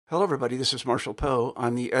Hello, everybody. This is Marshall Poe.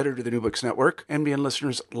 I'm the editor of the New Books Network. NBN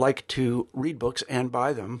listeners like to read books and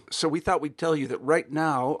buy them. So we thought we'd tell you that right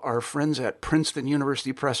now, our friends at Princeton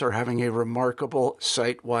University Press are having a remarkable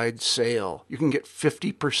site-wide sale. You can get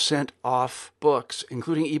 50% off books,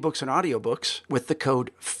 including ebooks and audiobooks, with the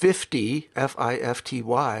code 50,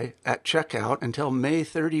 F-I-F-T-Y, at checkout until May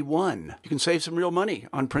 31. You can save some real money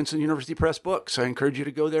on Princeton University Press books. I encourage you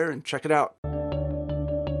to go there and check it out.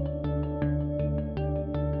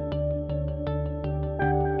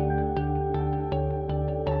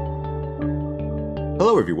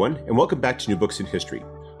 Hello, everyone, and welcome back to New Books in History.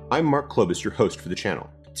 I'm Mark Klobus, your host for the channel.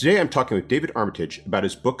 Today I'm talking with David Armitage about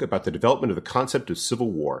his book about the development of the concept of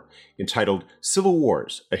civil war, entitled Civil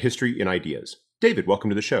Wars, A History in Ideas. David, welcome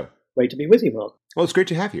to the show. Great to be with you, Mark. Well, it's great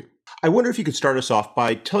to have you. I wonder if you could start us off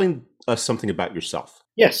by telling us something about yourself.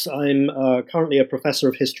 Yes, I'm currently a professor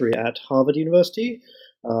of history at Harvard University.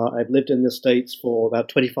 I've lived in the States for about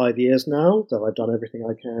 25 years now, though I've done everything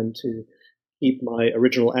I can to keep my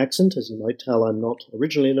original accent. As you might tell, I'm not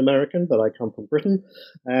originally an American, but I come from Britain.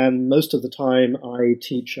 And most of the time I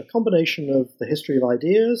teach a combination of the history of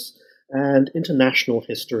ideas and international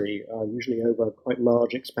history, usually over quite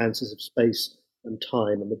large expanses of space and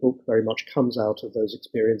time. And the book very much comes out of those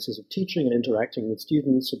experiences of teaching and interacting with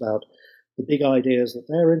students about the big ideas that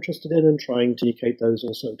they're interested in and trying to communicate those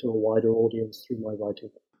also to a wider audience through my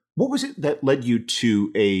writing. What was it that led you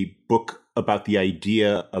to a book about the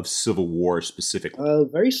idea of civil war specifically?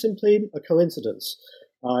 Very simply, a coincidence.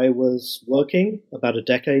 I was working about a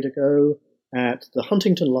decade ago at the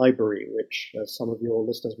Huntington Library, which, as some of your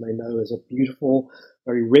listeners may know, is a beautiful,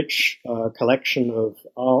 very rich collection of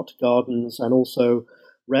art, gardens, and also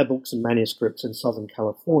rare books and manuscripts in Southern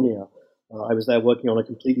California. I was there working on a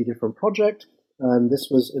completely different project, and this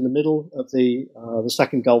was in the middle of the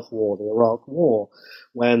Second Gulf War, the Iraq War,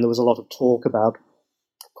 when there was a lot of talk about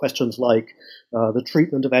questions like the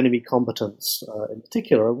treatment of enemy combatants in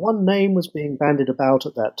particular. And one name was being bandied about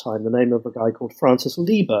at that time, the name of a guy called Francis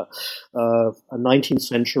Lieber, a 19th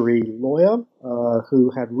century lawyer who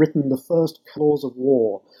had written the first clause of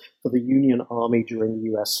war for the Union Army during the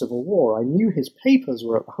U.S. Civil War. I knew his papers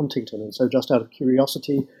were at Huntington, and so just out of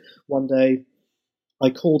curiosity, one day I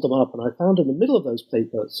called them up, and I found in the middle of those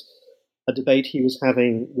papers a debate he was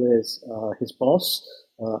having with his boss,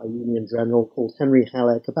 a Union general called Henry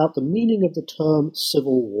Halleck, about the meaning of the term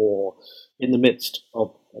civil war in the midst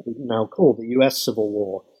of what we now call the U.S. Civil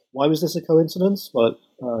War. Why was this a coincidence? Well,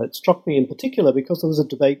 it struck me in particular because there was a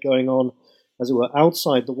debate going on, as it were,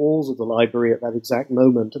 outside the walls of the library at that exact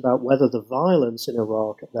moment about whether the violence in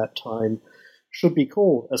Iraq at that time should be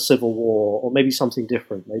called a civil war or maybe something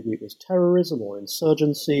different. Maybe it was terrorism or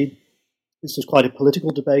insurgency. This was quite a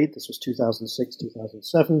political debate. This was 2006,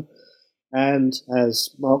 2007. And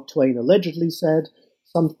as Mark Twain allegedly said,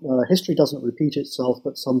 history doesn't repeat itself,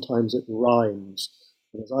 but sometimes it rhymes.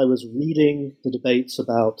 And as I was reading the debates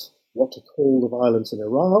about what to call the violence in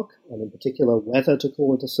Iraq, and in particular whether to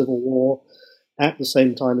call it a civil war, at the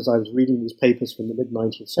same time as I was reading these papers from the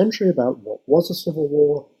mid-19th century about what was a civil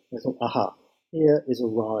war, I thought, aha, here is a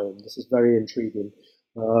rhyme. This is very intriguing.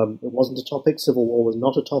 It wasn't a topic. Civil war was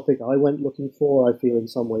not a topic I went looking for. I feel in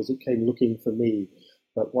some ways it came looking for me.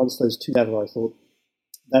 But once those two together, I thought,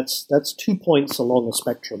 that's 2 points along a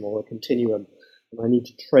spectrum or a continuum. And I need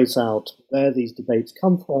to trace out where these debates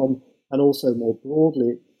come from. And also more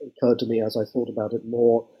broadly, it occurred to me as I thought about it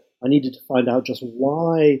more, I needed to find out just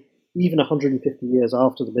why, even 150 years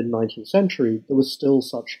after the mid-19th century, there was still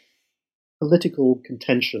such political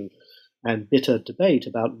contention and bitter debate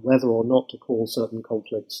about whether or not to call certain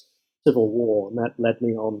conflicts civil war. And that led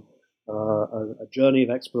me on a journey of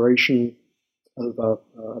exploration over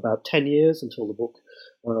about 10 years until the book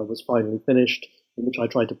was finally finished, in which I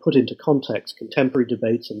tried to put into context contemporary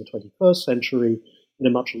debates in the 21st century in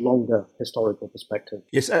a much longer historical perspective.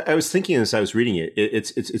 Yes, I was thinking as I was reading it,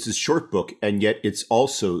 it's a short book, and yet it's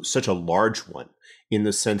also such a large one in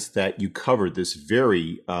the sense that you cover this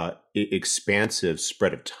very expansive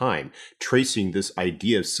spread of time, tracing this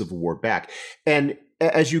idea of civil war back. And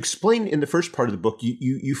as you explain in the first part of the book,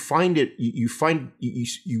 you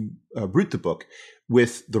root the book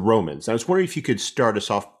with the Romans. I was wondering if you could start us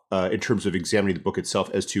off in terms of examining the book itself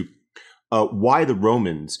as to why the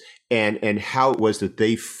Romans and how it was that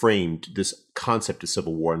they framed this concept of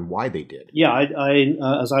civil war and why they did. Yeah,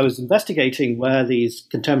 as I was investigating where these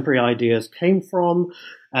contemporary ideas came from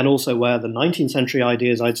and also where the 19th century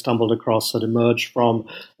ideas I'd stumbled across had emerged from,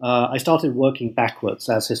 I started working backwards,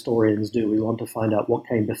 as historians do. We want to find out what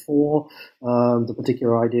came before the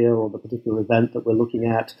particular idea or the particular event that we're looking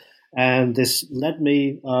at. And this led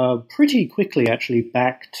me pretty quickly, actually,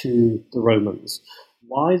 back to the Romans.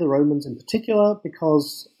 Why the Romans in particular?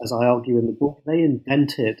 Because, as I argue in the book, they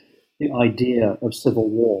invented the idea of civil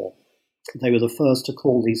war. They were the first to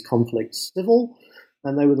call these conflicts civil,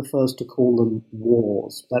 and they were the first to call them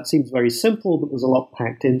wars. That seems very simple, but there's a lot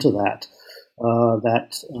packed into that.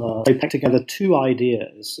 They packed together two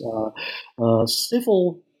ideas.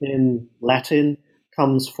 Civil in Latin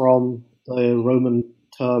comes from the Roman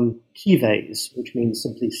term cives, which means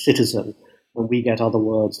simply citizen, and we get other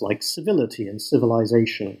words like civility and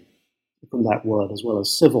civilization from that word, as well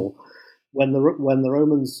as civil. When the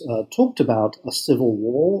Romans talked about a civil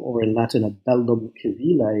war, or in Latin a bellum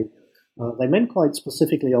civile, they meant quite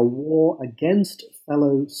specifically a war against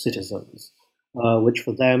fellow citizens, which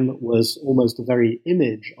for them was almost the very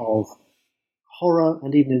image of horror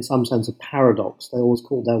and even in some sense a paradox. They always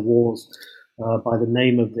called their wars by the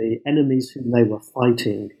name of the enemies whom they were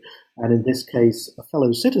fighting. And in this case, a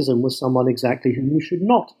fellow citizen was someone exactly whom you should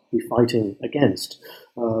not be fighting against.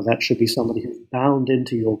 That should be somebody who's bound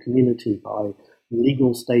into your community by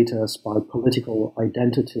legal status, by political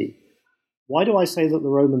identity. Why do I say that the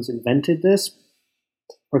Romans invented this?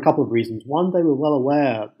 For a couple of reasons. One, they were well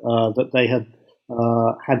aware that they had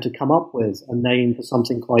had to come up with a name for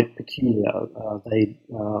something quite peculiar. They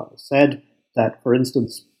said that, for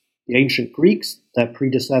instance, the ancient Greeks, their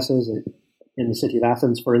predecessors in the city of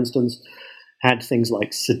Athens, for instance, had things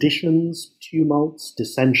like seditions, tumults,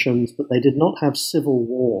 dissensions, but they did not have civil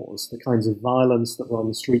wars, the kinds of violence that were on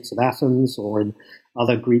the streets of Athens or in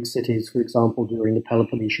other Greek cities, for example, during the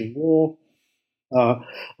Peloponnesian War.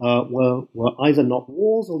 Were either not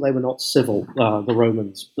wars or they were not civil, the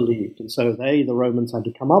Romans believed. And so the Romans, had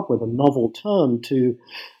to come up with a novel term to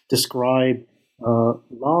describe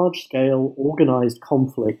large-scale organized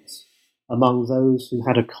conflicts among those who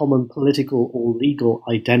had a common political or legal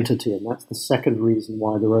identity. And that's the second reason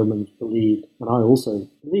why the Romans believed, and I also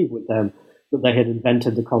believe with them, that they had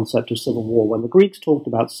invented the concept of civil war. When the Greeks talked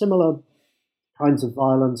about similar kinds of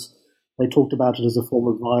violence, they talked about it as a form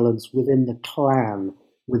of violence within the clan,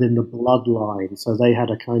 within the bloodline. So they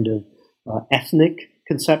had a kind of ethnic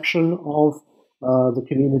conception of the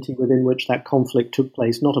community within which that conflict took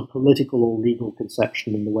place, not a political or legal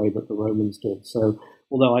conception in the way that the Romans did. So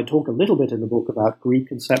although I talk a little bit in the book about Greek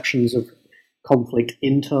conceptions of conflict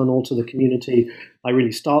internal to the community, I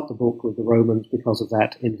really start the book with the Romans because of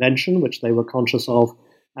that invention, which they were conscious of,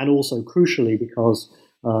 and also crucially because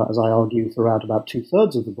as I argue throughout about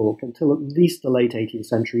two-thirds of the book, until at least the late 18th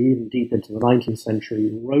century, even deep into the 19th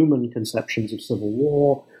century, Roman conceptions of civil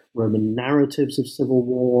war, Roman narratives of civil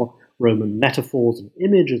war, Roman metaphors and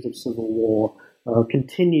images of civil war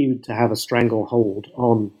continued to have a stranglehold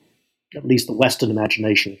on at least the Western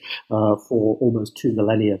imagination for almost 2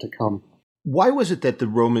 millennia to come. Why was it that the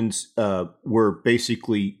Romans were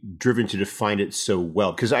basically driven to define it so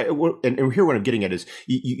well? Because and here what I'm getting at is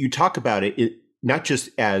you talk about it not just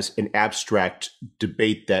as an abstract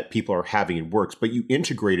debate that people are having in works, but you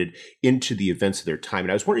integrate it into the events of their time. And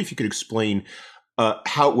I was wondering if you could explain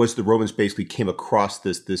how it was the Romans basically came across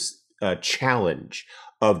this challenge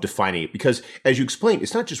of defining it. Because as you explained,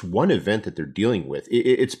 it's not just one event that they're dealing with.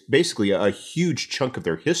 It's basically a huge chunk of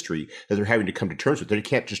their history that they're having to come to terms with. They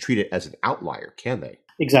can't just treat it as an outlier, can they?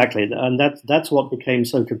 Exactly. And that's what became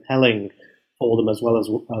so compelling for them as well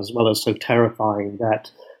as so terrifying, that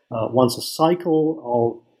once a cycle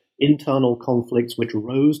of internal conflicts which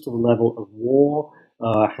rose to the level of war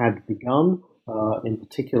had begun, in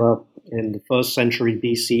particular in the first century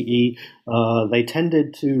BCE, they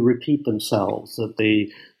tended to repeat themselves, that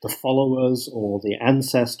the followers or the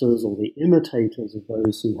ancestors or the imitators of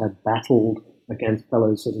those who had battled against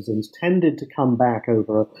fellow citizens tended to come back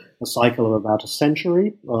over a cycle of about a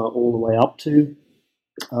century, all the way up to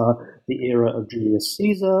the era of Julius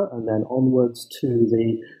Caesar, and then onwards to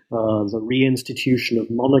the reinstitution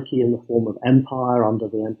of monarchy in the form of empire under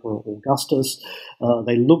the Emperor Augustus.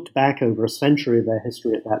 They looked back over a century of their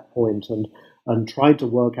history at that point and tried to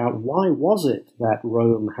work out, why was it that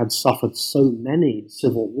Rome had suffered so many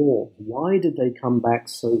civil wars? Why did they come back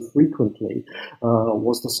so frequently?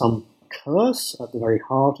 Was there some curse at the very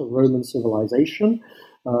heart of Roman civilization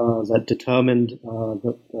that determined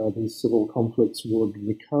that these civil conflicts would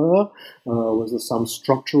recur? Was there some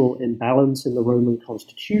structural imbalance in the Roman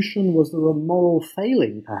constitution? Was there a moral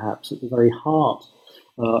failing, perhaps, at the very heart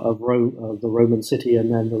of the Roman city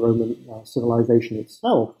and then the Roman civilization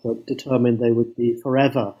itself that determined they would be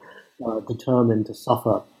forever determined to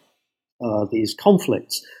suffer these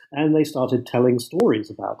conflicts? And they started telling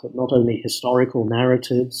stories about it, not only historical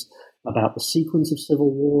narratives about the sequence of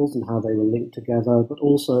civil wars and how they were linked together, but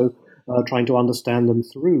also trying to understand them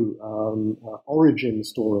through origin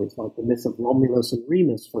stories like the myth of Romulus and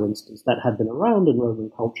Remus, for instance, that had been around in Roman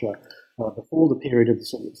culture before the period of the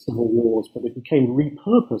civil wars, but it became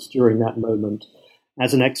repurposed during that moment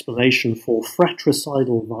as an explanation for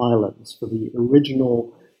fratricidal violence, for the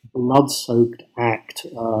original blood-soaked act,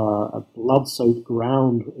 a blood-soaked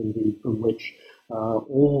ground from which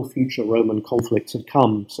all future Roman conflicts had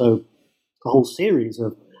come. So a whole series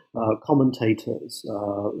of commentators,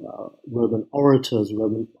 Roman orators,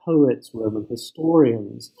 Roman poets, Roman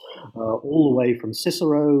historians, all the way from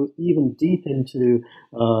Cicero, even deep into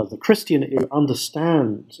the Christian era,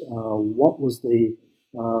 understand what was the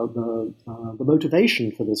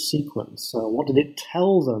motivation for this sequence. What did it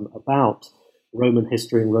tell them about Roman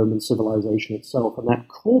history and Roman civilization itself? And that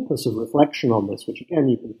corpus of reflection on this, which again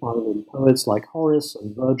you can find in poets like Horace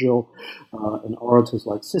and Virgil, and orators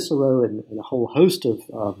like Cicero, and a whole host of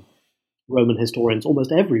Roman historians,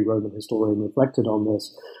 almost every Roman historian reflected on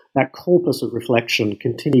this. That corpus of reflection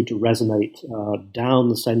continued to resonate down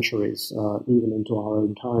the centuries, even into our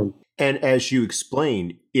own time. And as you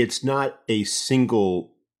explained, it's not a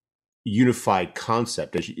single unified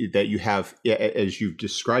concept that you have, as you've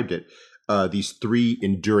described it, these three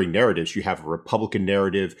enduring narratives. You have a Republican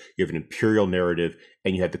narrative, you have an imperial narrative,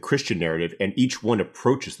 and you have the Christian narrative, and each one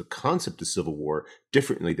approaches the concept of civil war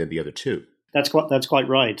differently than the other two. That's quite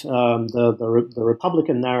right. The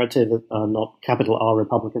Republican narrative, not capital R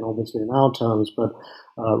Republican, obviously in our terms, but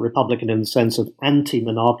Republican in the sense of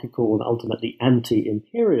anti-monarchical and ultimately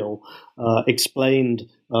anti-imperial, explained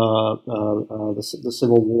the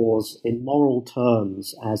civil wars in moral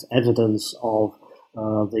terms as evidence of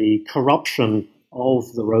the corruption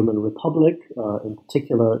of the Roman Republic, in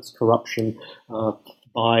particular its corruption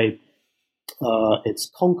by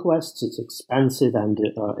its conquests, its expansive and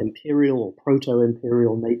imperial or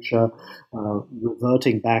proto-imperial nature,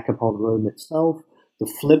 reverting back upon Rome itself.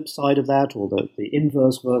 The flip side of that, or the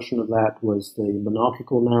inverse version of that, was the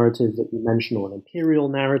monarchical narrative that you mentioned, or an imperial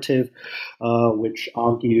narrative, which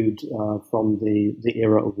argued from the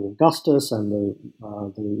era of Augustus and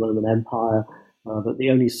the Roman Empire that the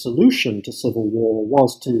only solution to civil war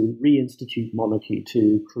was to reinstitute monarchy,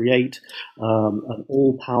 to create an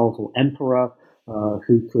all-powerful emperor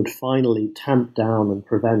who could finally tamp down and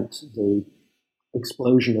prevent the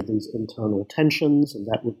explosion of these internal tensions, and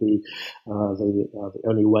that would be the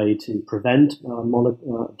only way to prevent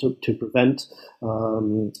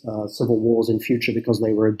civil wars in future, because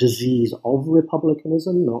they were a disease of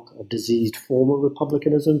republicanism, not a diseased form of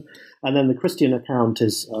republicanism. And then the Christian account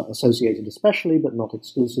is associated especially, but not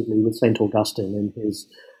exclusively, with St. Augustine in his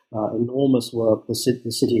enormous work, The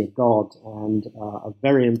City of God, and a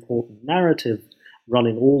very important narrative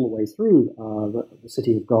running all the way through the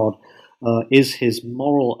City of God is his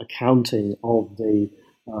moral accounting of the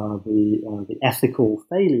ethical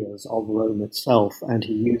failures of Rome itself, and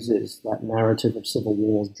he uses that narrative of civil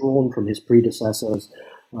wars drawn from his predecessors,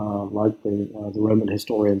 like the Roman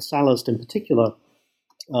historian Sallust in particular,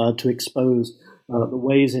 to expose the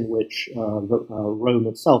ways in which Rome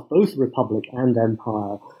itself, both republic and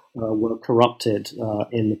empire, were corrupted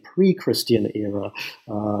in the pre-Christian era,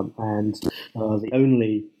 and the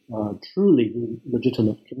only truly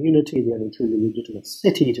legitimate community, the only truly legitimate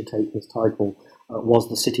city to take this title, was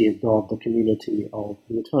the City of God, the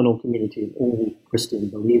eternal community of all Christian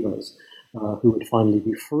believers, who would finally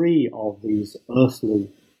be free of these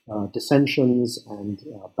earthly dissensions and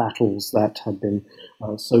battles that had been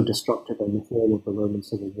so destructive in the form of the Roman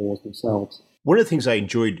civil wars themselves. One of the things I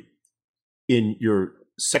enjoyed in your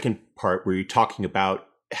second part, where you're talking about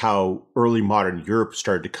how early modern Europe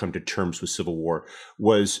started to come to terms with civil war,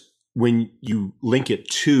 was when you link it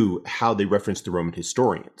to how they reference the Roman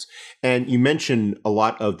historians. And you mentioned a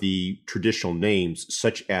lot of the traditional names,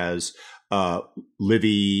 such as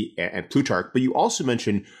Livy and Plutarch, but you also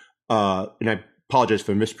mentioned, and I apologize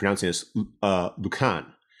for mispronouncing this, Lucan,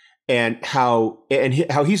 and how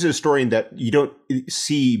he's a historian that you don't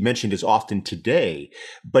see mentioned as often today,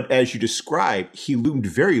 but as you describe, he loomed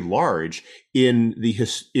very large in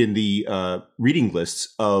the reading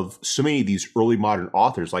lists of so many of these early modern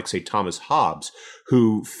authors, like say Thomas Hobbes,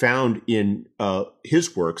 who found in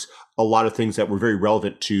his works a lot of things that were very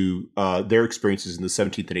relevant to their experiences in the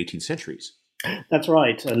 17th and 18th centuries. That's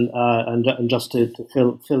right, and just to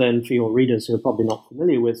fill in for your readers who are probably not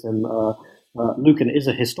familiar with him, Lucan is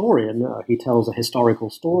a historian. He tells a historical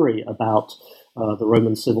story about the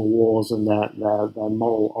Roman civil wars and their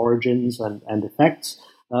moral origins and effects,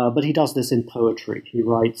 but he does this in poetry. He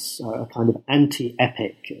writes a kind of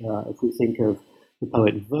anti-epic. If we think of the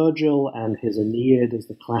poet Virgil, and his Aeneid is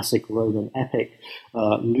the classic Roman epic.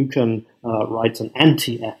 Lucan writes an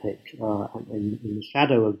anti-epic in the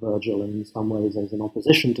shadow of Virgil, and in some ways there's an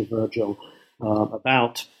opposition to Virgil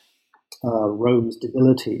about Rome's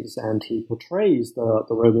debilities, and he portrays the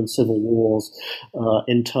Roman civil wars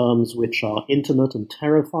in terms which are intimate and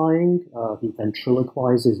terrifying. He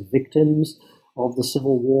ventriloquizes victims of the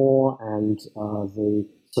civil war and the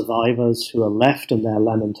survivors who are left and their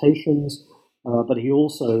lamentations, but he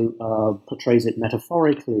also portrays it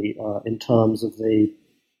metaphorically in terms of the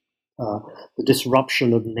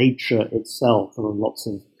disruption of nature itself. There are lots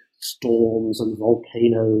of storms and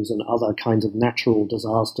volcanoes and other kinds of natural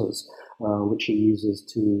disasters which he uses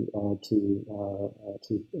to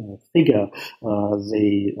figure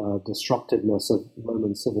the destructiveness of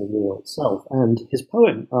Roman civil war itself. And his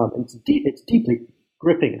poem, it's deeply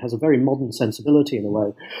gripping. It has a very modern sensibility in a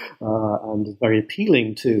way, and is very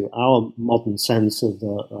appealing to our modern sense of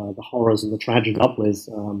the horrors and the tragedy up with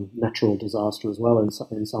natural disaster as well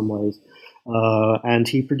in some ways. And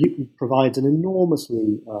he provides an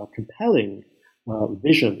enormously compelling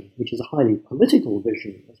vision, which is a highly political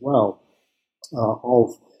vision as well,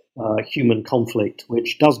 of human conflict,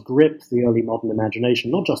 which does grip the early modern imagination,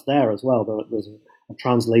 not just there as well. There's a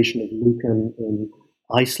translation of Lucan in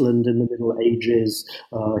Iceland in the Middle Ages.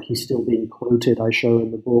 He's still being quoted, I show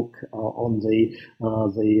in the book, on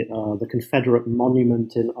the Confederate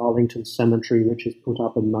monument in Arlington Cemetery, which is put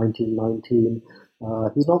up in 1919.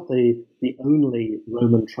 He's not the only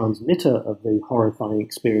Roman transmitter of the horrifying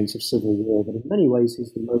experience of civil war, but in many ways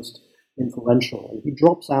he's the most influential. And he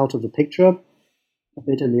drops out of the picture a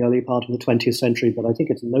bit in the early part of the 20th century, but I think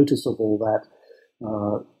it's noticeable that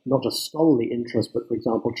not just scholarly interest, but, for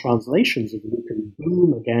example, translations of Lucan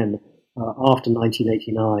boom again after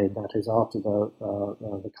 1989, that is, after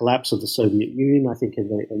the collapse of the Soviet Union, I think in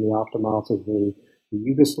the aftermath of the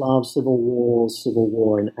Yugoslav civil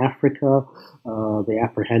war in Africa, the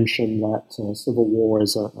apprehension that civil war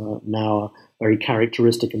is now a very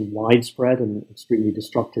characteristic and widespread and extremely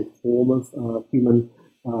destructive form of human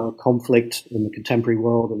conflict in the contemporary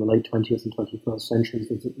world in the late 20th and 21st centuries.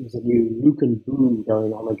 There's a new Lucan boom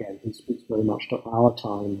going on again. He speaks very much to our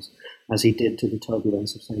times, as he did to the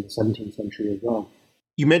turbulence of, say, the 17th century as well.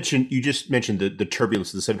 You just mentioned the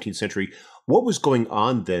turbulence of the 17th century. What was going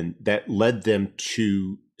on then that led them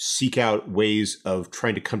to seek out ways of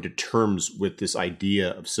trying to come to terms with this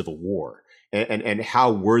idea of civil war? And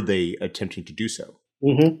how were they attempting to do so?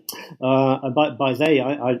 Mm-hmm. By they,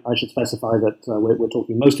 I should specify that we're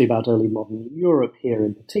talking mostly about early modern Europe here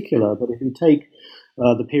in particular, but if you take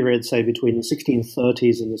the period, say, between the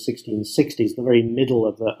 1630s and the 1660s, the very middle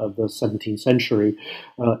of the 17th century,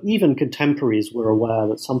 even contemporaries were aware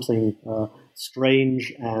that something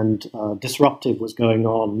strange and disruptive was going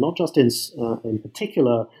on, not just in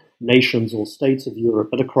particular nations or states of Europe,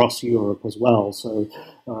 but across Europe as well. So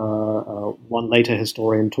one later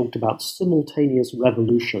historian talked about simultaneous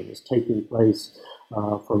revolutions taking place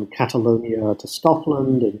from Catalonia to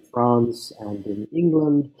Scotland, in France and in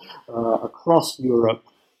England, across Europe.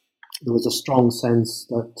 There was a strong sense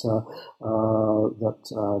that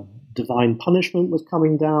divine punishment was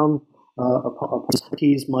coming down.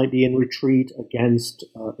 Cities might be in retreat against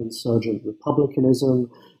insurgent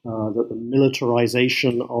republicanism, that the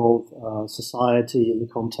militarization of society in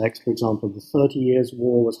the context, for example, of the 30 Years'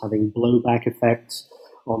 War was having blowback effects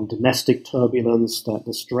on domestic turbulence, that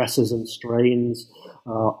the stresses and strains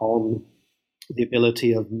on the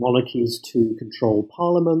ability of monarchies to control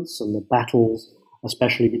parliaments and the battles,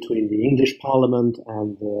 especially between the English Parliament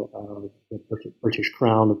and the British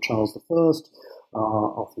Crown of Charles I,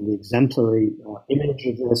 often the exemplary image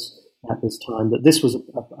of this at this time, that this was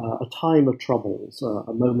a time of troubles,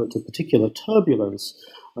 a moment of particular turbulence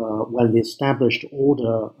when the established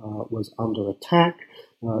order was under attack,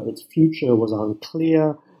 its future was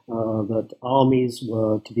unclear, that armies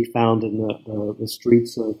were to be found in the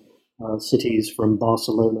streets of cities from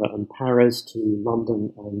Barcelona and Paris to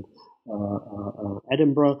London and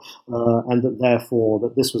Edinburgh, and that therefore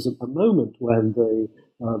that this was a moment when the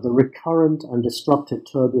recurrent and destructive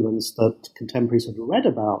turbulence that contemporaries had read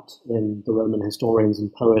about in the Roman historians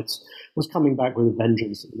and poets was coming back with a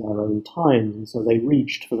vengeance in their own times, and so they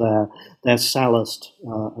reached for their Sallust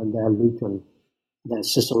and their Lucan, their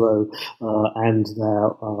Cicero and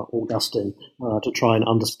their Augustine to try and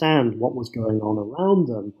understand what was going on around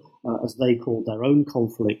them, as they called their own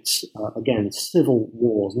conflicts, again, civil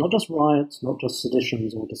wars, not just riots, not just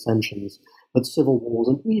seditions or dissensions, but civil wars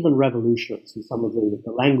and even revolutions. And some of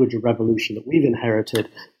the language of revolution that we've inherited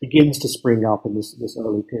begins to spring up in this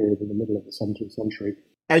early period in the middle of the 17th century.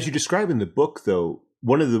 As you describe in the book, though,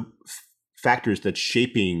 one of the factors that's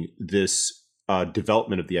shaping this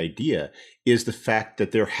development of the idea is the fact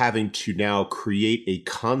that they're having to now create a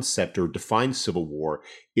concept or define civil war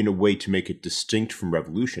in a way to make it distinct from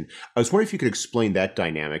revolution. I was wondering if you could explain that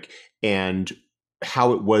dynamic and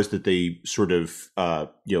how it was that they sort of,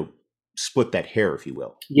 split that hair, if you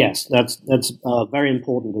will. Yes, that's very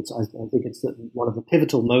important. I think it's one of the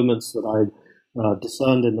pivotal moments that I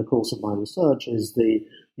discerned in the course of my research is the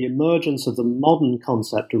emergence of the modern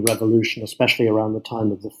concept of revolution, especially around the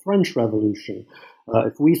time of the French Revolution.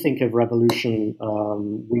 If we think of revolution,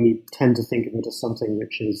 we tend to think of it as something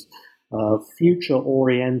which is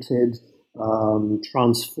future-oriented,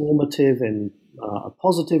 transformative in a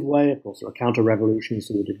positive way. Of course, there are counter-revolutions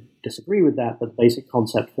who would disagree with that, but the basic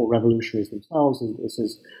concept for revolutionaries themselves is this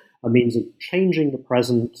is a means of changing the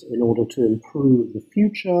present in order to improve the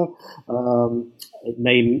future. It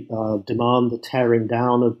may demand the tearing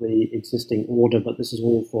down of the existing order, but this is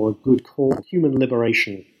all for a good cause, human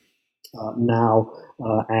liberation now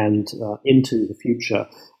and into the future.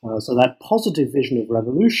 So that positive vision of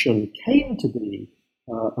revolution came to be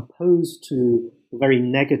opposed to the very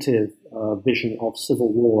negative vision of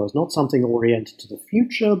civil war as not something oriented to the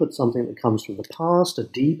future, but something that comes from the past, a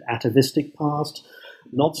deep atavistic past,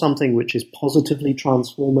 not something which is positively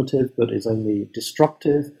transformative, but is only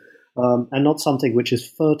destructive, and not something which is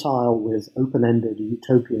fertile with open-ended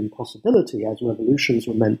utopian possibility, as revolutions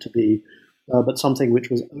were meant to be, but something which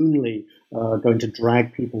was only going to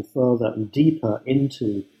drag people further and deeper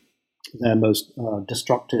into their most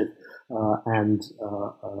destructive and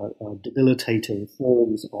debilitating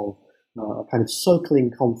forms of a kind of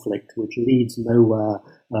circling conflict which leads nowhere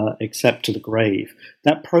except to the grave.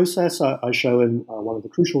 That process I show in one of the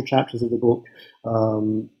crucial chapters of the book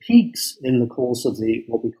peaks in the course of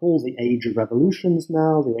what we call the Age of Revolutions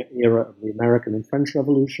now, the era of the American and French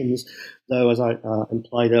revolutions, though, as I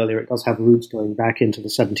implied earlier, it does have roots going back into the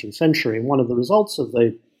 17th century. And one of the results of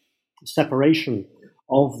the separation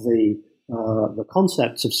of the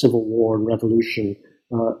concepts of civil war and revolution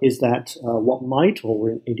is that what might,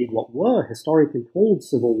 or indeed what were historically called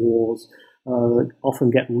civil wars, often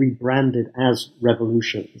get rebranded as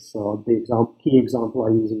revolutions. So the key example I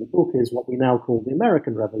use in the book is what we now call the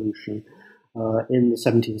American Revolution. In the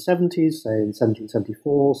 1770s, say in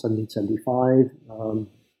 1774, 1775,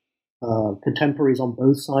 contemporaries on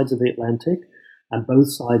both sides of the Atlantic and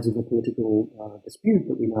both sides of the political dispute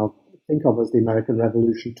that we now think of as the American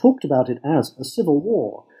Revolution talked about it as a civil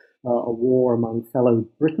war, a war among fellow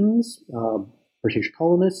Britons, British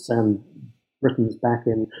colonists, and Britons back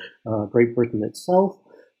in Great Britain itself,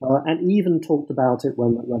 and even talked about it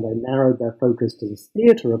when they narrowed their focus to the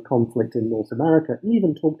theater of conflict in North America,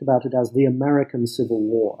 even talked about it as the American Civil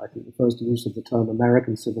War. I think the first use of the term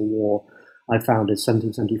American Civil War I found is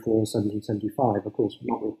 1774, 1775, of course,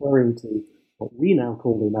 not referring to what we now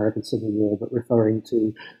call the American Civil War, but referring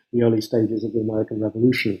to the early stages of the American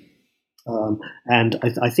Revolution. And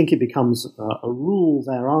I think it becomes a rule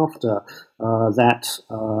thereafter that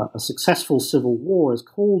a successful civil war is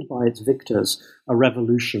called by its victors a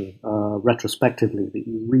revolution retrospectively, that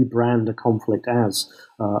you rebrand a conflict as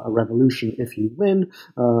a revolution if you win.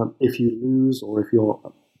 If you lose, or if you're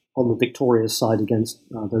on the victorious side against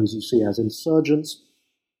those you see as insurgents,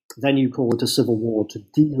 then you call it a civil war to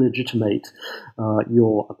delegitimate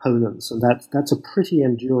your opponents. And that's a pretty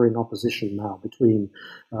enduring opposition now between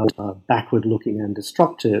backward-looking and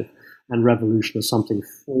destructive, and revolution as something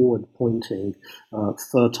forward-pointing,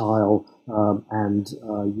 fertile, and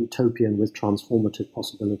utopian with transformative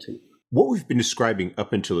possibility. What we've been describing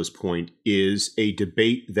up until this point is a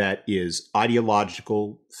debate that is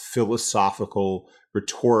ideological, philosophical,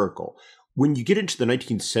 rhetorical. When you get into the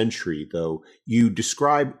 19th century, though, you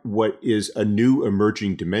describe what is a new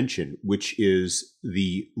emerging dimension, which is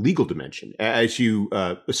the legal dimension. As you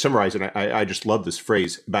summarize it, I just love this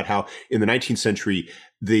phrase about how in the 19th century,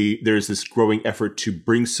 there's this growing effort to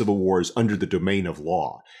bring civil wars under the domain of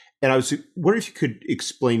law. And I was wondering if you could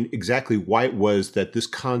explain exactly why it was that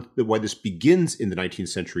why this begins in the 19th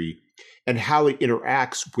century and how it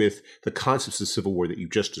interacts with the concepts of civil war that you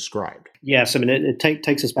just described. Yes, I mean, it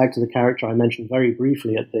takes us back to the character I mentioned very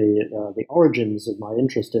briefly at the origins of my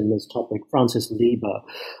interest in this topic, Francis Lieber,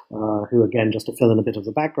 who, again, just to fill in a bit of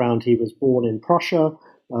the background, he was born in Prussia.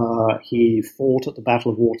 He fought at the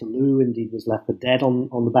Battle of Waterloo, indeed was left for dead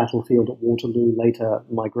on the battlefield at Waterloo, later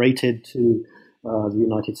migrated to the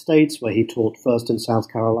United States, where he taught first in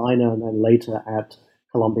South Carolina and then later at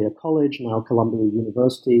Columbia College, now Columbia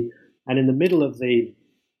University. And in the middle of the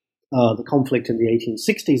conflict in the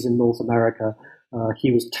 1860s in North America,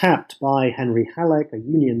 he was tapped by Henry Halleck, a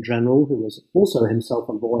Union general who was also himself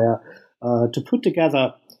a lawyer, to put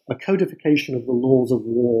together a codification of the laws of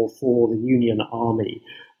war for the Union Army.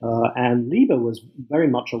 And Lieber was very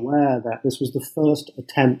much aware that this was the first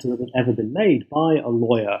attempt that had ever been made by a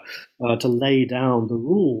lawyer to lay down the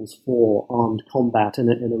rules for armed combat in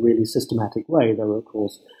a really systematic way. There were, of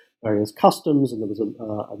course, various customs, and there was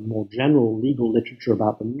a more general legal literature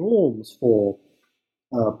about the norms for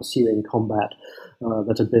pursuing combat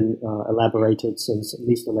that had been elaborated since at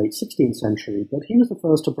least the late 16th century. But he was the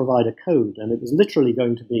first to provide a code, and it was literally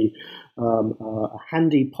going to be a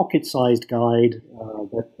handy pocket-sized guide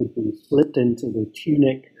that could be slipped into the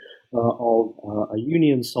tunic of a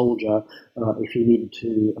Union soldier if he needed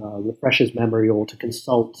to refresh his memory or to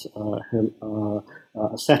consult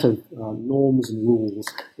a set of norms and rules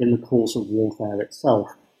in the course of warfare itself.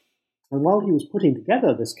 And while he was putting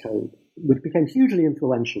together this code, which became hugely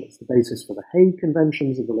influential, it's the basis for the Hague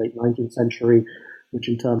Conventions of the late 19th century, which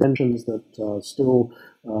in turn conventions that still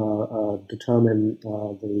determine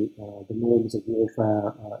the norms of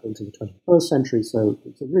warfare into the 21st century. So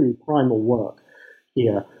it's a really primal work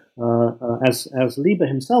here. As Lieber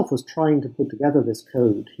himself was trying to put together this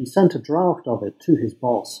code, he sent a draft of it to his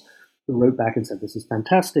boss, who wrote back and said, "This is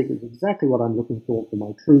fantastic, it's exactly what I'm looking for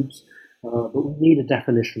my troops, but we need a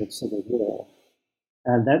definition of civil war."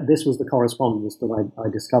 And this was the correspondence that I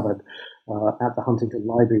discovered at the Huntington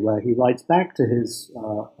Library, where he writes back to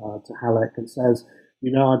to Halleck and says,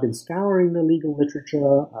 I've been scouring the legal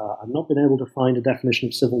literature. I've not been able to find a definition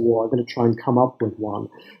of civil war. I'm going to try and come up with one.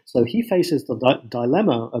 So he faces the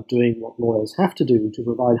dilemma of doing what lawyers have to do to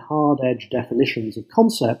provide hard-edged definitions of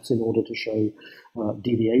concepts in order to show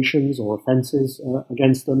deviations or offenses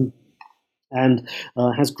against them, and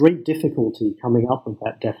has great difficulty coming up with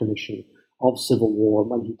that definition of civil war. And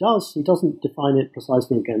when he does, he doesn't define it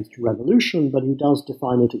precisely against revolution, but he does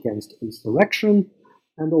define it against insurrection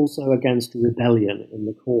and also against rebellion in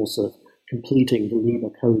the course of completing the Lieber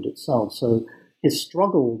Code itself. So his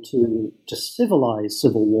struggle to civilize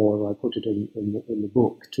civil war, I put it in the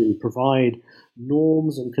book, to provide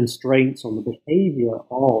norms and constraints on the behavior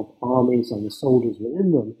of armies and the soldiers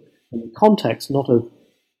within them in the context not of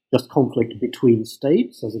just conflict between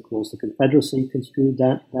states, as of course the Confederacy construed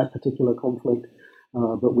that particular conflict,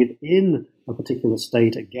 but within a particular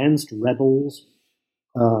state against rebels.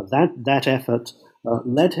 That effort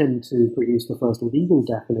led him to produce the first legal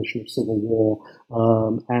definition of civil war,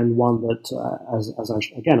 and one that, as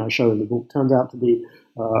I show in the book, turns out to be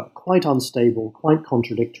quite unstable, quite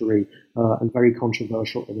contradictory, and very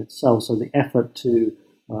controversial in itself. So the effort to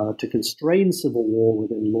constrain civil war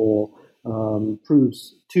within law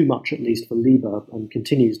proves too much, at least for Lieber, and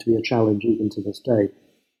continues to be a challenge even to this day.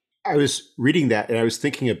 I was reading that and I was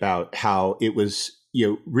thinking about how it was,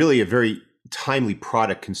 really a very timely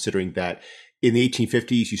product, considering that in the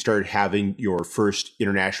 1850s, you started having your first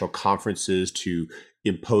international conferences to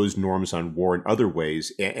impose norms on war in other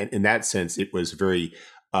ways. And in that sense, it was very,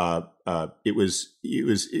 it was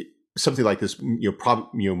something like this,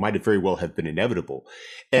 might have very well have been inevitable.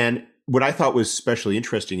 And what I thought was especially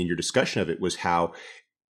interesting in your discussion of it was how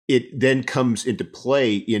it then comes into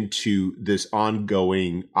play into this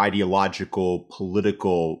ongoing ideological,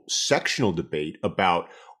 political, sectional debate about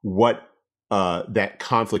what that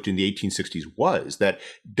conflict in the 1860s was, that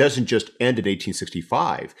doesn't just end in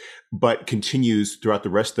 1865, but continues throughout the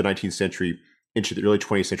rest of the 19th century into the early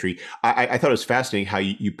 20th century. I thought it was fascinating how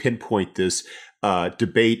you pinpoint this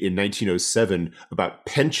debate in 1907 about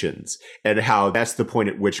pensions, and how that's the point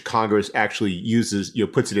at which Congress actually uses,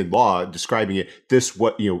 puts it in law, describing it,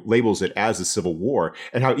 labels it as a civil war,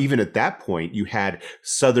 and how even at that point you had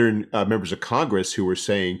Southern members of Congress who were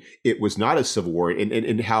saying it was not a civil war,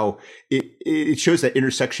 and how it shows that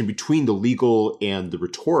intersection between the legal and the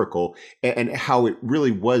rhetorical, and how it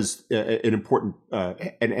really was an important,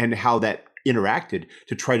 and how that interacted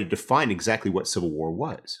to try to define exactly what civil war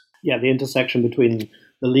was. Yeah, the intersection between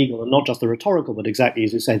the legal and not just the rhetorical, but exactly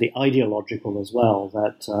as you say, the ideological as well.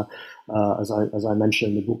 That, as I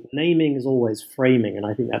mentioned in the book, naming is always framing, and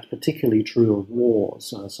I think that's particularly true of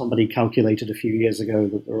wars. Somebody calculated a few years ago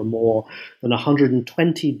that there are more than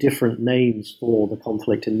 120 different names for the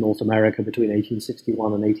conflict in North America between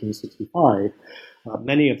 1861 and 1865.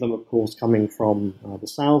 Many of them, of course, coming from the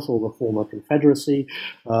South or the former Confederacy,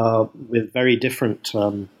 with very different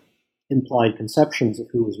implied conceptions of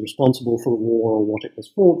who was responsible for the war or what it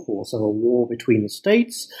was fought for. So a war between the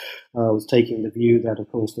states was taking the view that,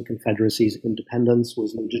 of course, the Confederacy's independence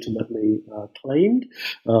was legitimately claimed,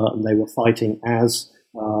 and they were fighting as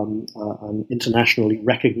an internationally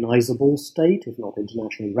recognizable state, if not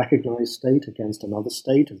internationally recognized state, against another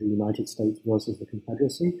state of the United States versus the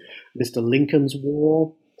Confederacy. Mr. Lincoln's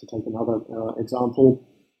War, to take another example,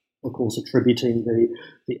 of course, attributing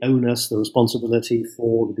the onus, the responsibility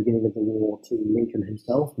for the beginning of the war to Lincoln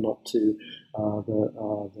himself, not to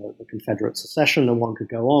the Confederate secession. And one could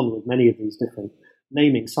go on with many of these different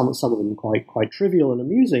naming, some of them quite trivial and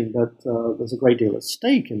amusing, but there's a great deal at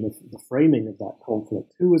stake in the framing of that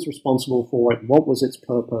conflict. Who was responsible for it? What was its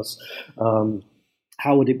purpose?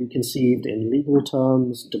 How would it be conceived in legal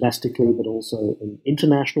terms, domestically, but also in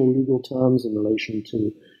international legal terms in relation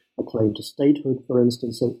to a claim to statehood, for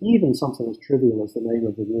instance? So even something as trivial as the name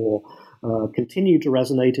of the war continued to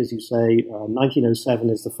resonate, as you say. 1907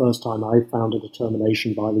 is the first time I found a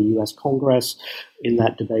determination by the U.S. Congress in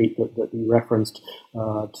that debate that you referenced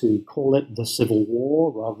to call it the Civil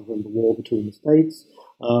War rather than the war between the states.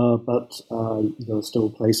 But there are still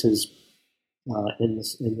places in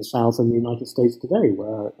the South and the United States today,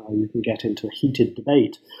 where you can get into a heated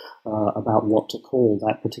debate about what to call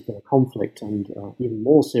that particular conflict, and even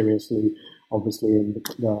more seriously, obviously, in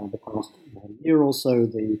the past year or so,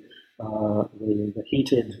 the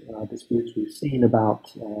heated disputes we've seen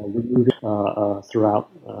about removing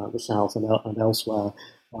throughout the South and elsewhere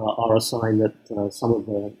are a sign that some of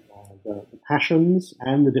the passions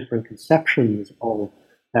and the different conceptions of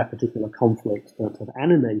that particular conflict that have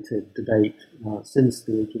animated debate since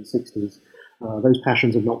the 1860s, those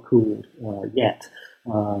passions have not cooled yet.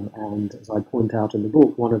 And as I point out in the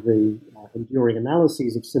book, one of the enduring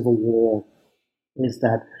analyses of civil war is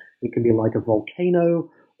that it can be like a volcano,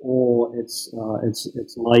 or it's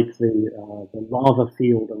like the lava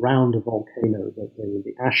field around a volcano, that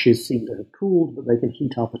the ashes seem to have cooled, but they can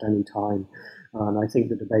heat up at any time. And I think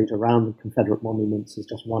the debate around the Confederate monuments is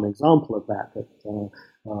just one example of that,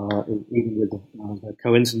 even with the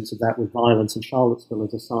coincidence of that with violence in Charlottesville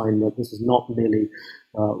is a sign that this is not merely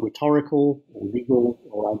rhetorical or legal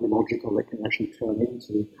or ideological. It can actually turn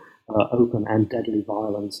into open and deadly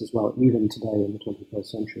violence as well, even today in the 21st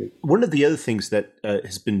century. One of the other things that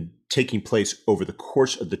has been taking place over the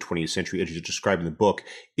course of the 20th century, as you describe in the book,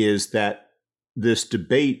 is that this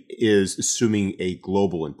debate is assuming a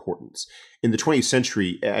global importance. In the 20th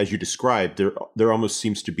century, as you described, there almost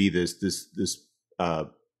seems to be this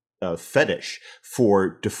fetish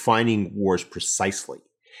for defining wars precisely.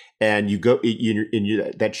 And you go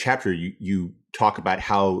in that chapter, you talk about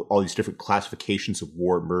how all these different classifications of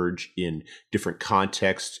war emerge in different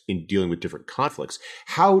contexts in dealing with different conflicts.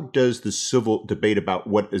 How does the civil debate about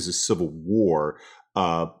what is a civil war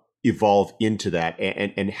evolve into that,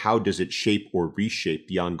 and how does it shape or reshape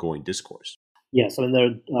the ongoing discourse? Yes, I mean,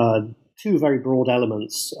 there are two very broad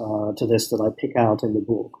elements to this that I pick out in the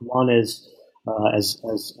book. One is,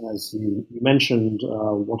 as you mentioned,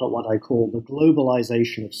 what I call the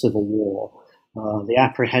globalization of civil war. The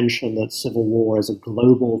apprehension that civil war is a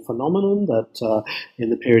global phenomenon, that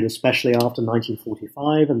in the period especially after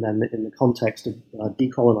 1945, and then in the context of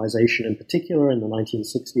decolonization in particular in the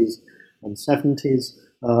 1960s and 70s,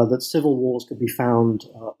 that civil wars could be found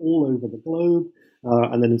all over the globe,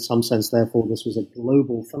 and then in some sense, therefore, this was a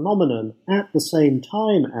global phenomenon at the same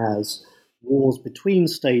time as wars between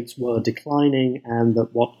states were declining, and that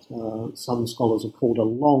what some scholars have called a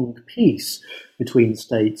long peace between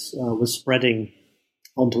states was spreading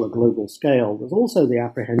onto a global scale. There's also the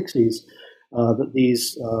apprehension that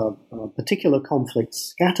these particular conflicts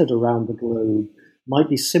scattered around the globe might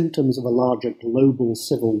be symptoms of a larger global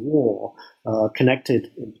civil war,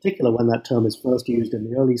 connected in particular when that term is first used in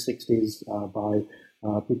the early 60s by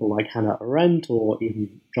people like Hannah Arendt or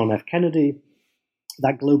even John F. Kennedy.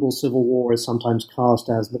 That global civil war is sometimes cast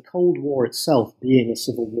as the Cold War itself being a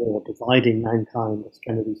civil war, dividing mankind, as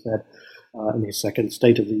Kennedy said in his second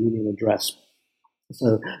State of the Union address.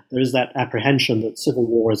 So there is that apprehension that civil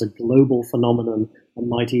war is a global phenomenon and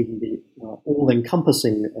might even be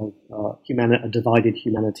all-encompassing of a divided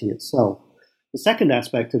humanity itself. The second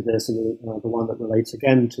aspect of this, and the one that relates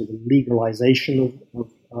again to the legalization of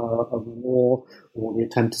war, or the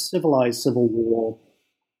attempt to civilize civil war,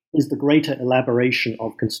 is the greater elaboration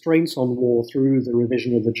of constraints on war through the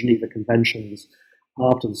revision of the Geneva Conventions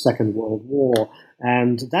after the Second World War.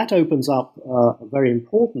 And that opens up a very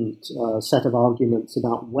important set of arguments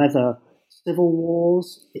about whether civil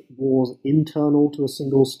wars internal to a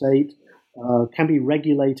single state, can be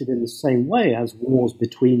regulated in the same way as wars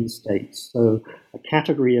between states. So a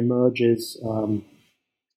category emerges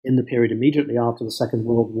in the period immediately after the Second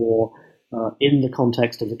World War. In the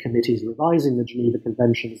context of the committees revising the Geneva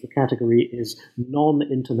Conventions, the category is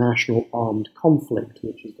non-international armed conflict,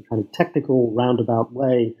 which is the kind of technical roundabout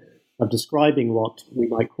way of describing what we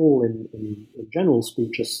might call in general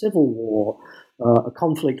speech a civil war, a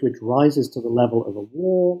conflict which rises to the level of a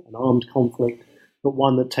war, an armed conflict, but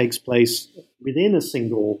one that takes place within a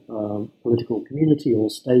single political community or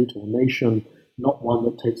state or nation, not one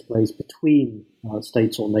that takes place between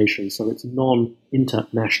states or nations. So it's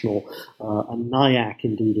non-international. And NIAC,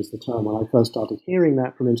 indeed, is the term. When I first started hearing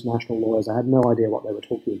that from international lawyers, I had no idea what they were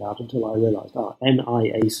talking about until I realized,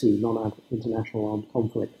 NIAC, non-international armed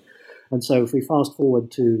conflict. And so if we fast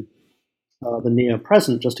forward to the near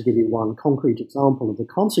present, just to give you one concrete example of the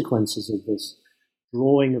consequences of this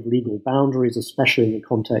drawing of legal boundaries, especially in the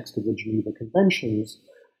context of the Geneva Conventions,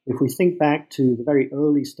 if we think back to the very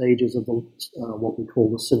early stages of what we call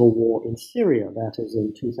the civil war in Syria, that is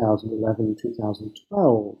in 2011,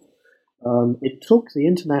 2012, it took the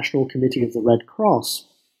International Committee of the Red Cross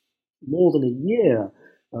more than a year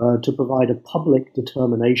to provide a public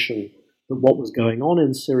determination that what was going on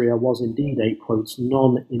in Syria was indeed a, quote,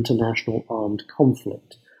 non-international armed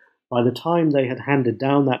conflict. By the time they had handed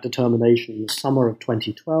down that determination in the summer of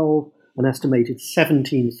 2012, an estimated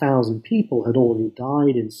 17,000 people had already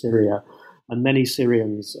died in Syria, and many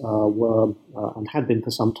Syrians were, and had been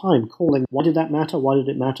for some time, calling, why did that matter? Why did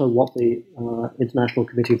it matter what the International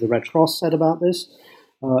Committee of the Red Cross said about this?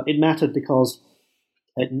 It mattered because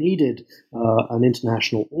it needed an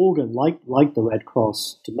international organ like the Red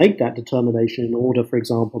Cross to make that determination in order, for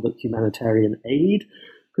example, that humanitarian aid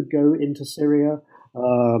could go into Syria.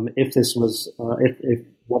 If this was, if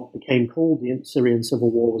what became called the Syrian civil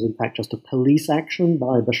war was in fact just a police action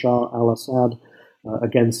by Bashar al-Assad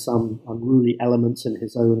against some unruly elements in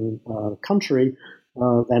his own country,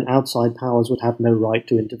 then outside powers would have no right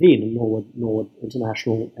to intervene, and nor would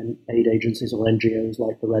international aid agencies or NGOs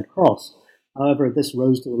like the Red Cross. However, if this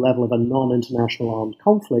rose to the level of a non-international armed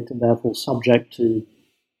conflict and therefore subject to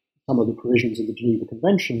some of the provisions of the Geneva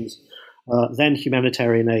Conventions, then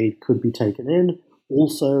humanitarian aid could be taken in.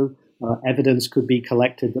 Also, evidence could be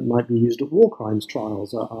collected that might be used at war crimes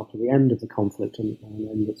trials after the end of the conflict, and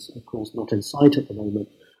that's, of course, not in sight at the moment.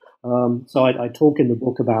 So I talk in the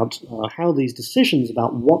book about how these decisions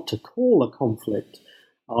about what to call a conflict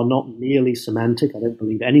are not merely semantic. I don't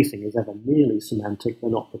believe anything is ever merely semantic. They're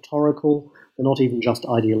not rhetorical. They're not even just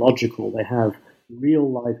ideological. They have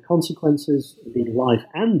real-life consequences, indeed life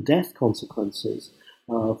and death consequences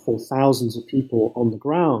for thousands of people on the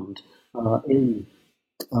ground in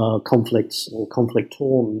conflicts or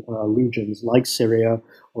conflict-torn regions like Syria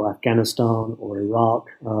or Afghanistan or Iraq,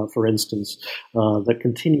 for instance, that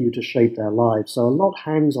continue to shape their lives. So a lot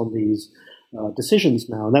hangs on these decisions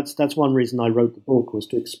now, and that's one reason I wrote the book, was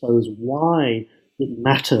to expose why it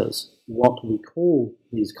matters what we call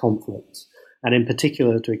these conflicts, and in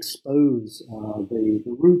particular to expose the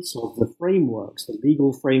roots of the frameworks, the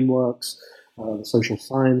legal frameworks, the social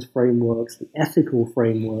science frameworks, the ethical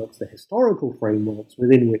frameworks, the historical frameworks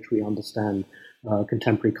within which we understand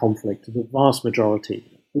contemporary conflict. The vast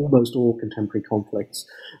majority, almost all contemporary conflicts,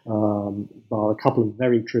 bar a couple of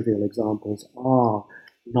very trivial examples, are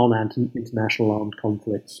non-international armed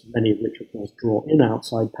conflicts, many of which, of course, draw in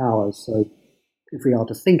outside powers. So if we are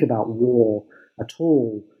to think about war at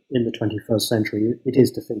all in the 21st century, it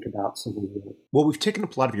is to think about civil war. Well, we've taken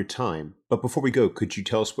up a lot of your time, but before we go, could you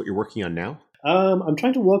tell us what you're working on now? I'm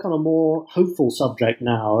trying to work on a more hopeful subject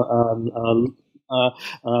now.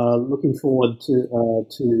 Looking forward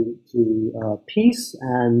to peace,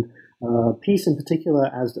 and peace in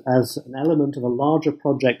particular as an element of a larger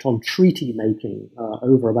project on treaty making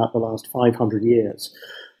over about the last 500 years.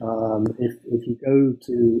 If you go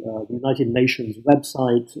to the United Nations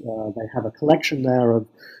website, they have a collection there of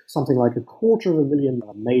something like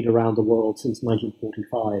 250,000 made around the world since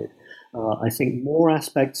 1945. I think more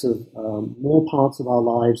aspects of more parts of our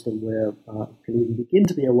lives than we can even begin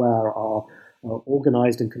to be aware are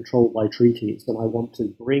organized and controlled by treaties. And I want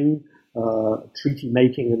to bring treaty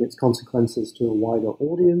making and its consequences to a wider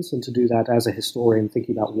audience, and to do that as a historian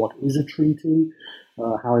thinking about what is a treaty,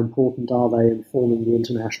 how important are they in forming the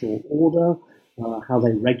international order, how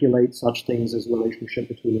they regulate such things as relationship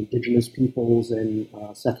between indigenous peoples in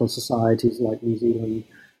settler societies like New Zealand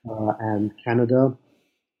and Canada,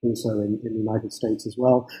 also in the United States as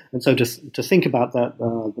well. And so to think about that,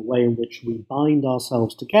 the way in which we bind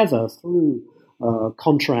ourselves together through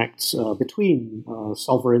contracts between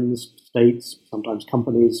sovereigns, states, sometimes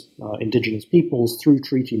companies, indigenous peoples, through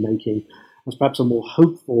treaty making, as perhaps a more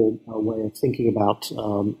hopeful way of thinking about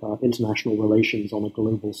international relations on a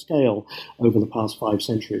global scale over the past 5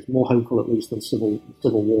 centuries. More hopeful, at least, than civil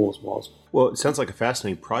wars was. Well, it sounds like a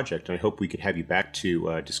fascinating project, and I hope we can have you back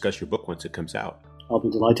to discuss your book once it comes out. I'll be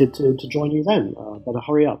delighted to join you then. Better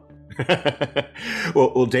hurry up.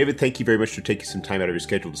 Well, David, thank you very much for taking some time out of your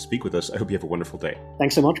schedule to speak with us. I hope you have a wonderful day.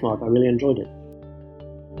 Thanks so much, Mark. I really enjoyed it.